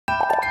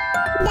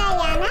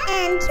Diana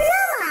and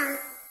Roma.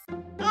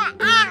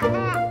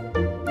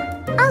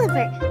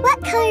 Oliver, what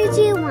color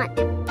do you want?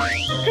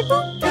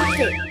 Purple or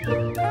blue?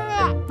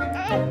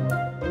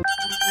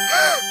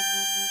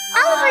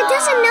 Oliver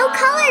doesn't know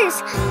colors.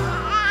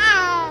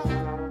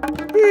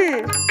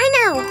 I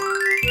know.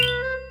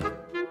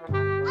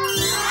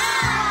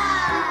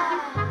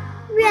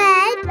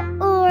 Red,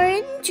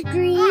 orange,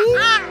 green.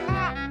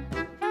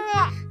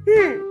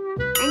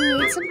 I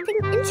need something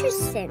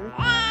interesting.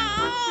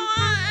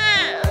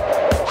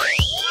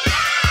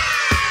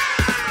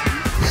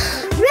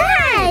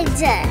 Red!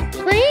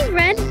 Play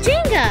red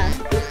Jenga.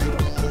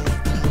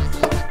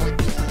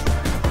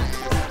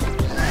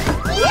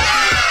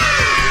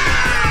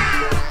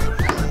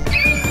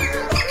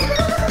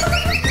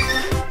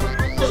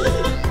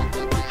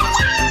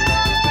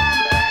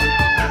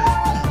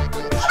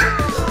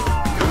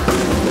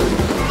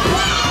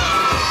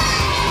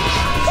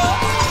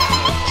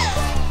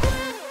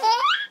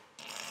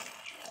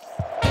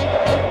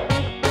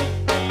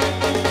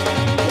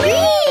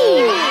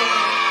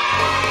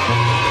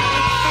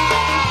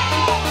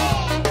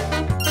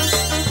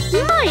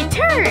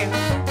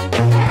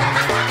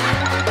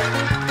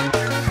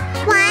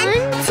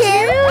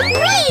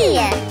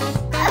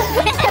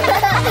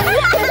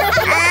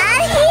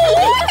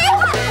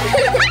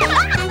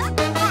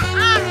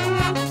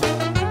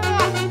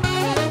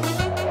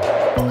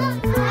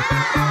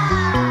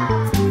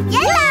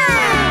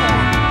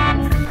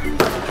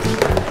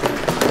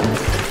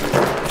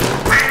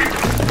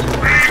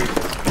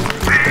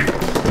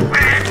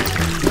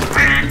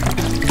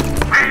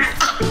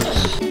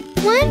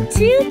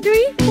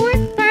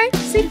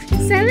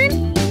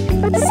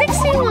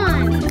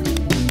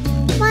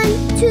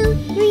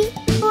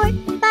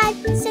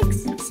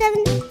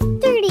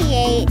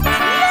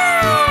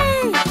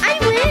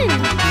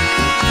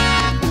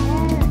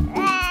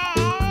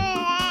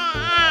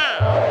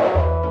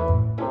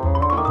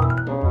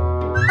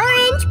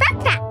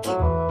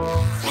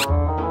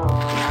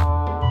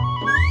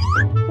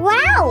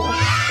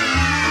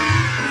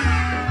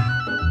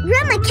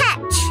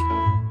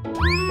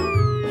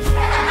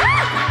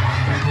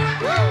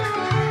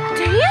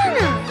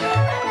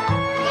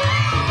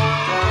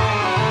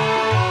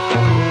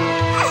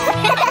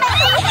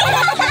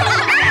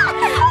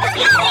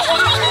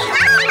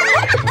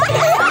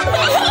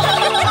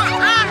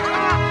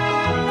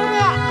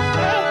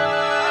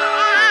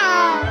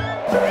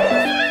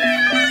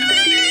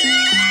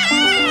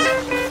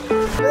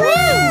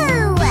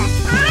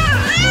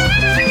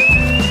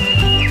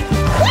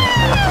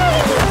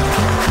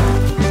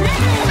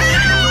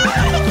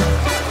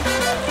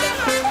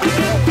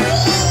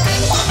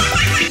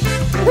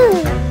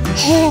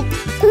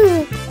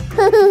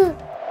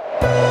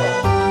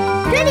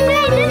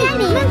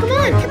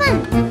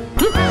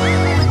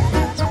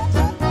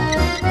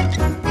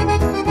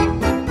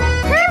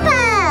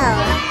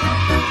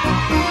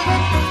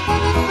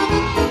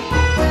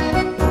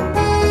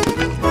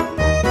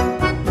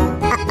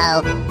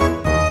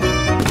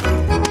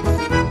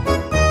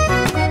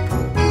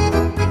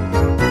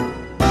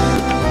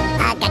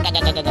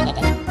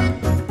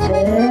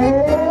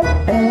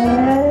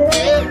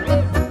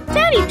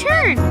 Daddy,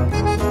 turn!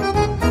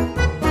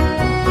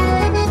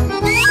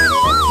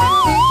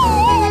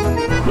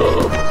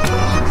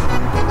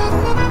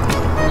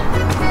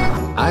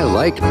 I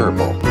like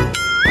purple.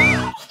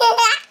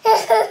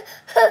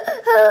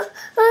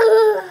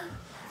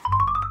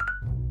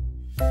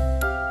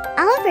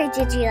 Oliver,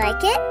 did you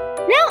like it?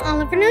 Now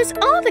Oliver knows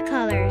all the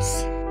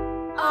colors.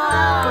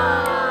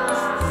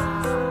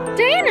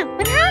 Diana,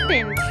 what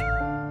happened?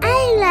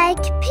 I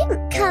like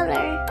pink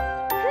color.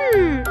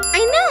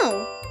 I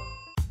know.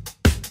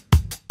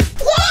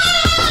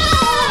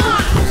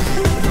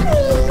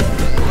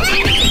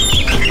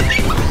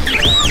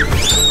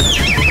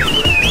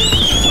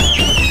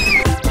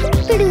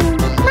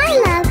 My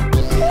love.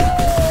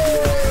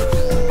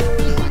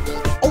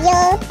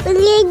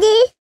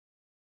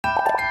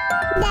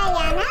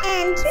 Diana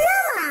and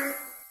Roma.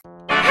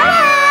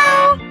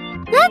 Hello!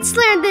 Let's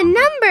learn the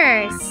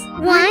numbers.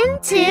 1,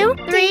 2,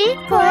 3,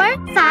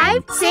 4,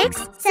 5,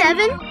 6,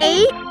 7,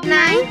 8,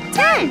 9,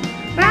 10.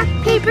 Rock,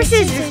 paper,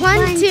 scissors.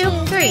 1,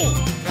 2, 3.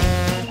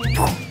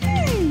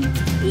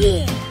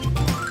 Yeah.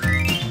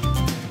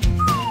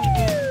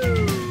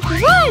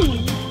 1.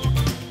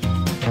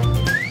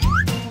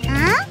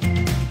 Huh?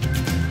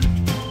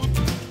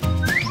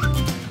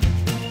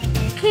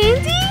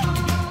 Candy?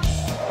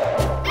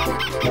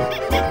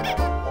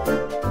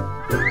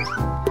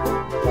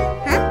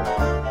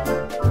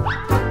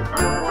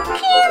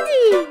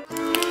 Candy!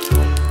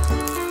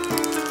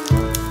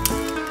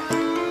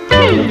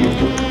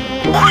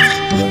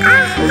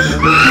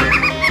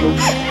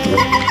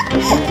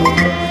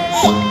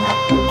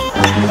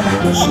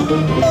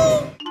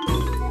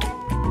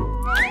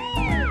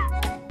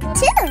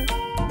 2.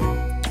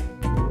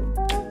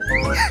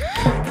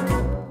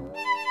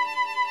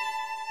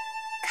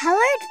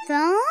 Colored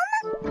foam?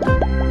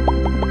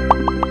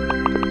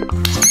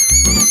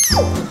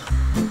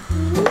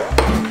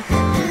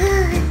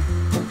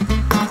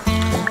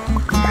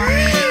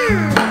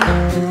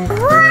 Wow!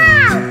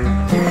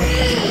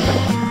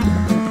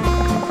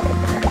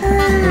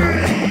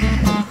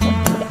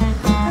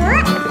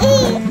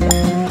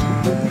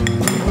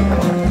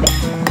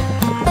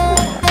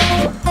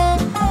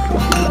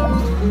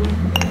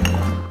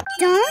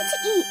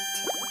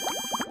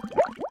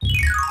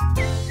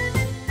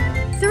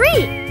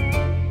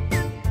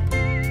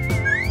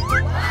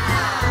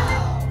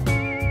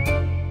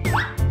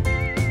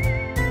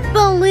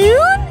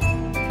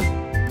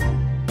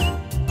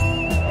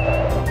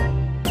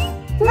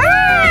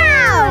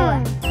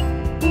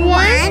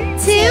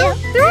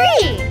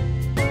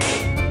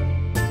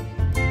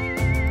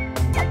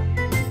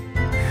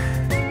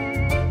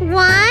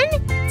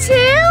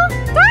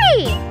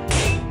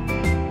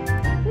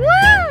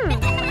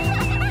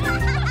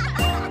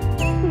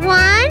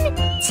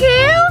 2,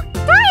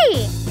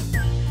 3.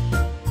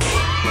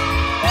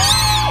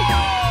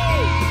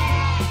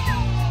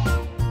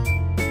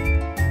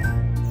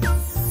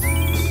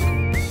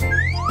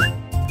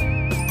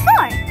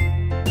 4.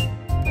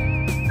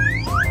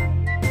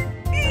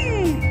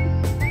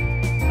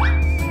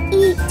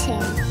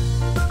 Eating.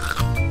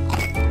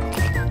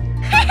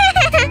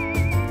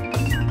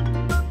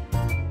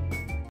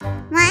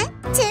 1,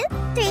 2,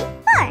 3,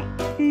 4.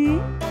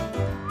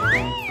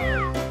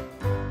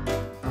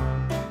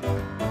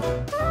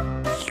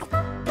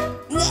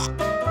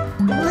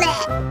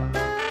 Bleh.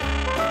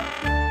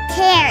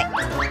 Carrot.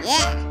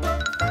 Yeah.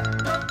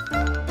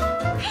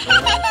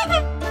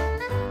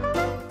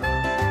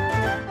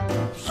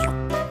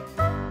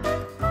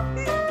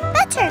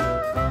 Butter.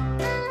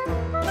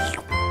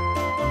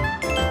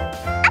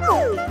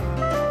 Apple.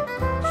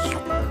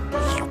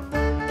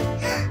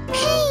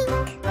 Pink.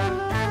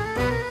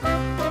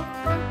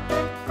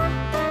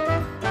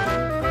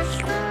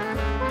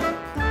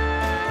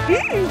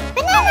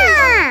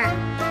 Banana.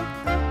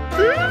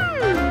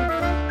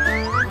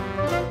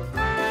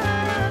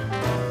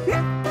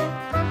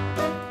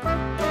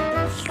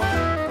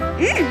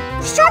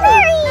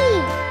 Strawberry.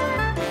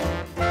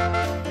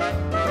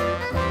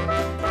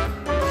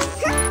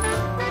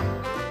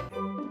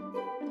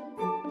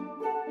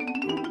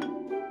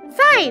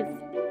 5.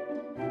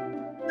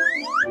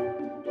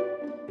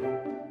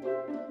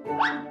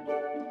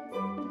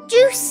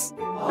 Juice.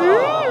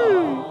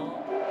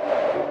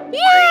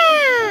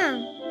 Yeah!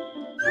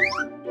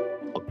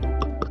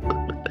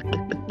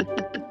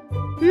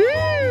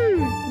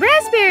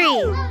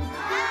 Raspberry.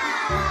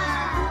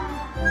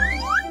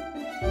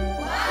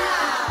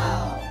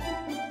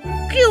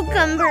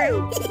 Cucumber.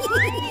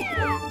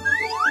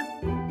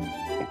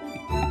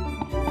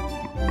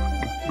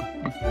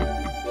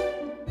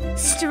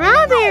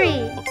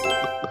 Strawberry.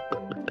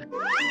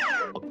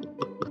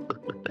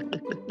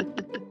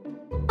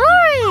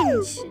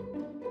 Orange.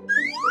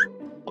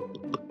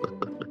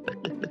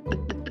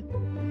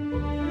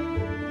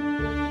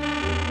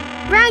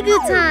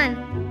 Ragutan.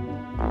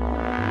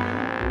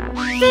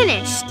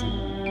 Finished.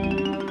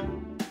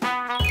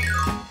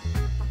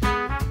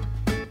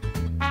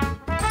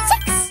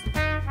 6.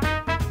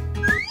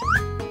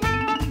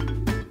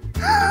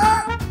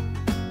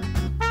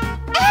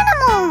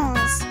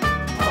 Animals.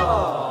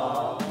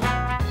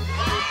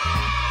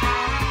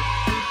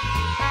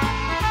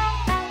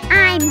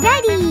 I'm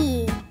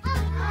ready.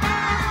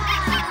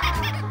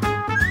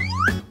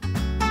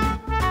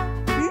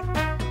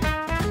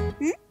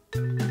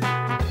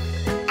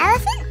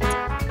 Elephant.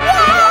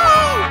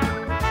 Yay!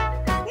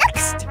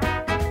 Next.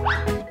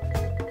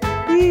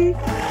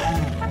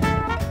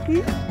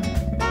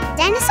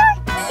 Dinosaur.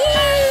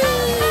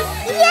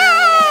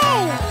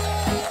 Yay!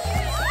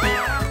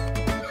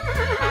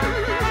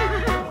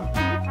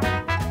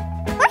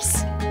 Horse.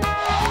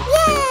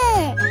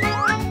 Yay!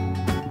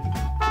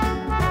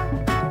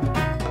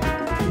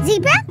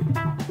 Zebra.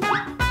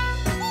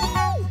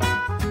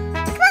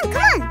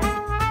 Come on.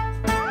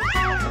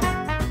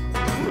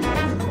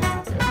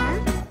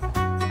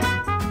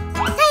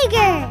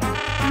 Tiger.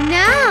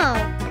 No.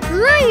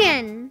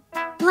 Lion.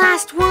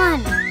 Last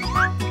one.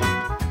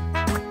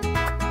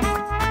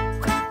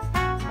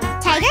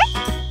 Tiger.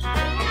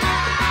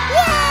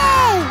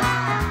 Yay!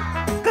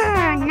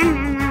 Grr, nom,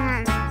 nom, nom,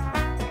 nom.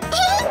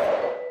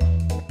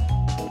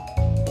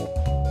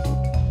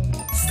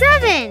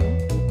 7.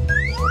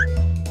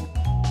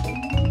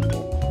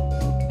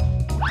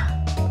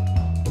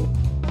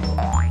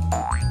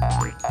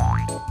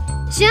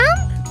 Jump.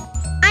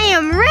 I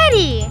am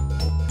ready.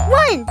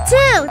 1,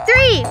 2,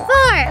 3, 4,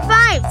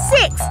 5,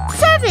 6,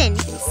 7.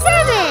 7.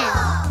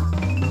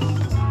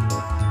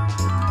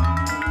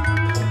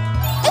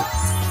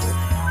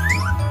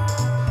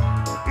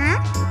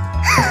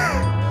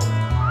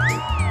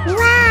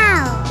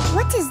 Wow,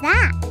 what is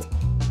that?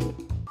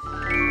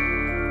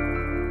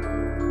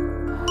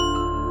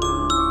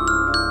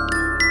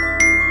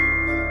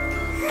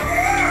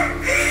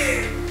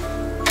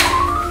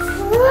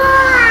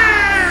 Wow!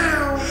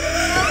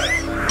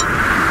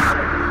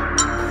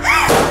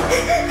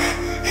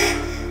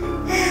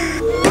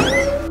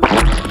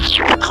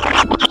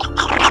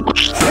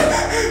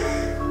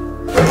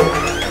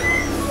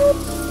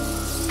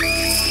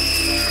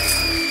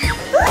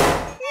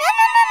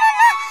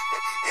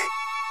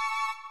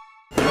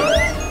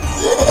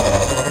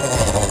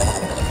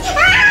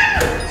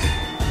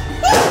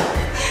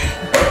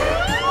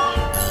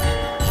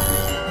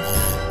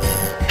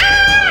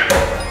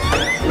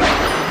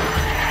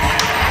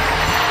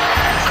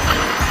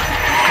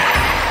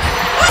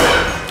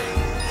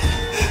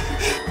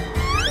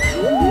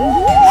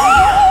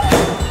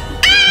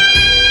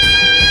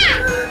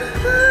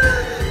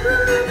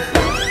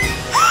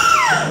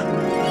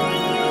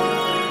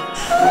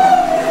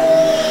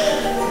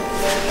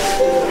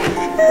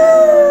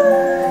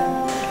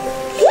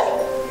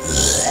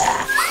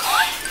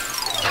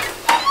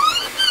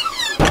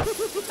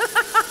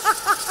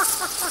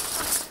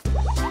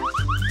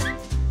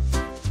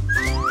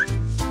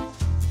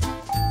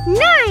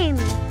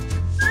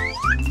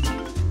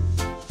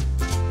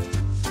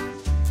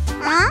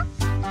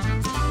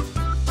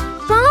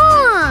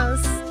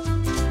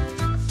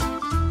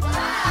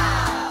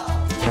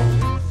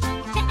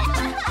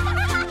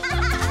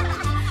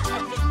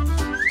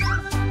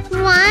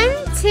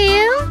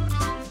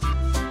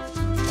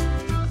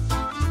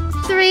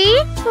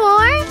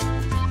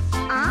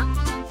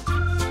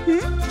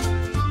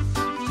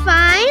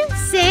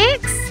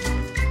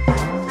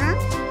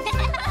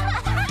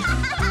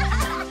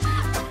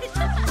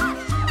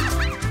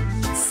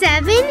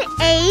 7,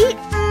 8,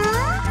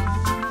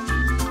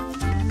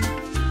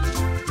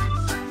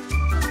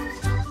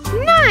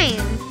 9.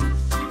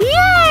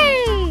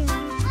 Yay!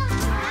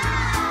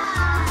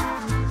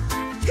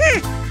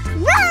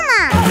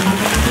 Roma!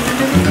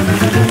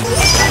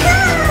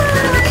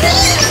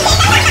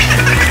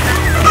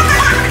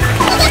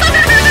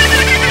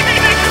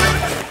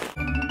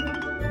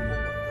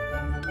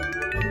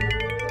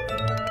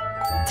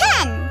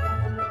 10.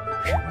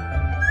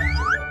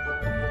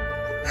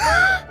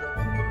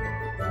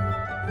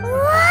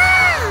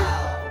 Wow!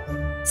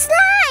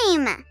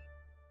 Slime!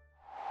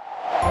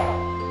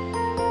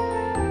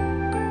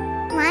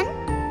 1,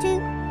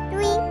 2,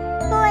 3,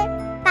 4,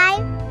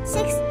 5,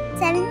 6,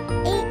 7,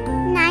 8,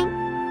 9,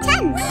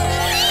 10.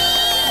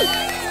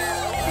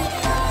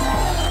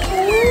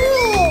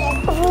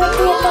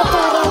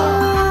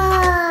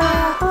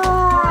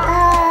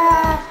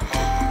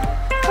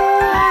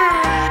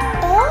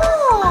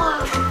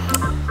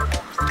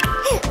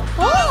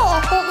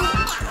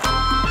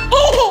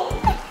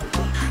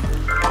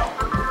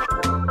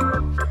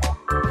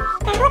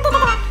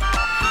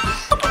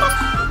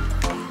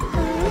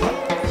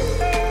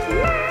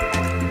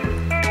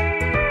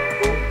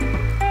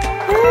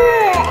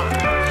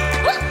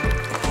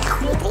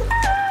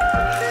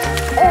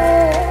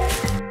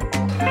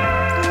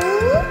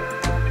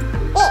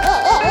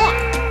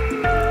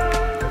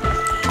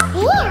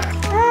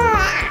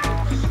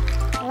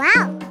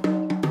 Wow.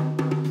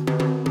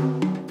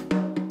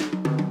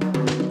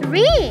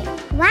 3.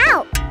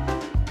 Wow.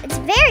 It's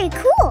very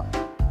cool.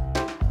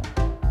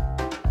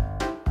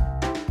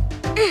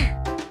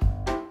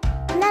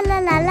 La la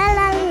la la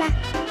la la.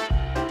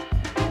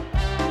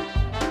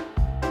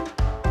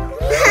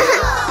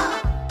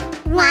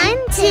 1,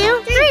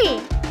 2,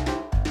 3.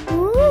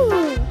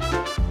 Ooh.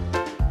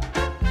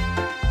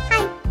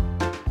 Hi.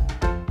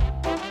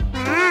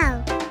 Wow.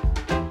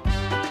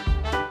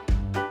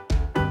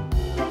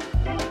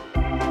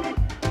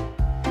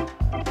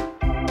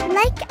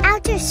 Like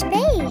outer space.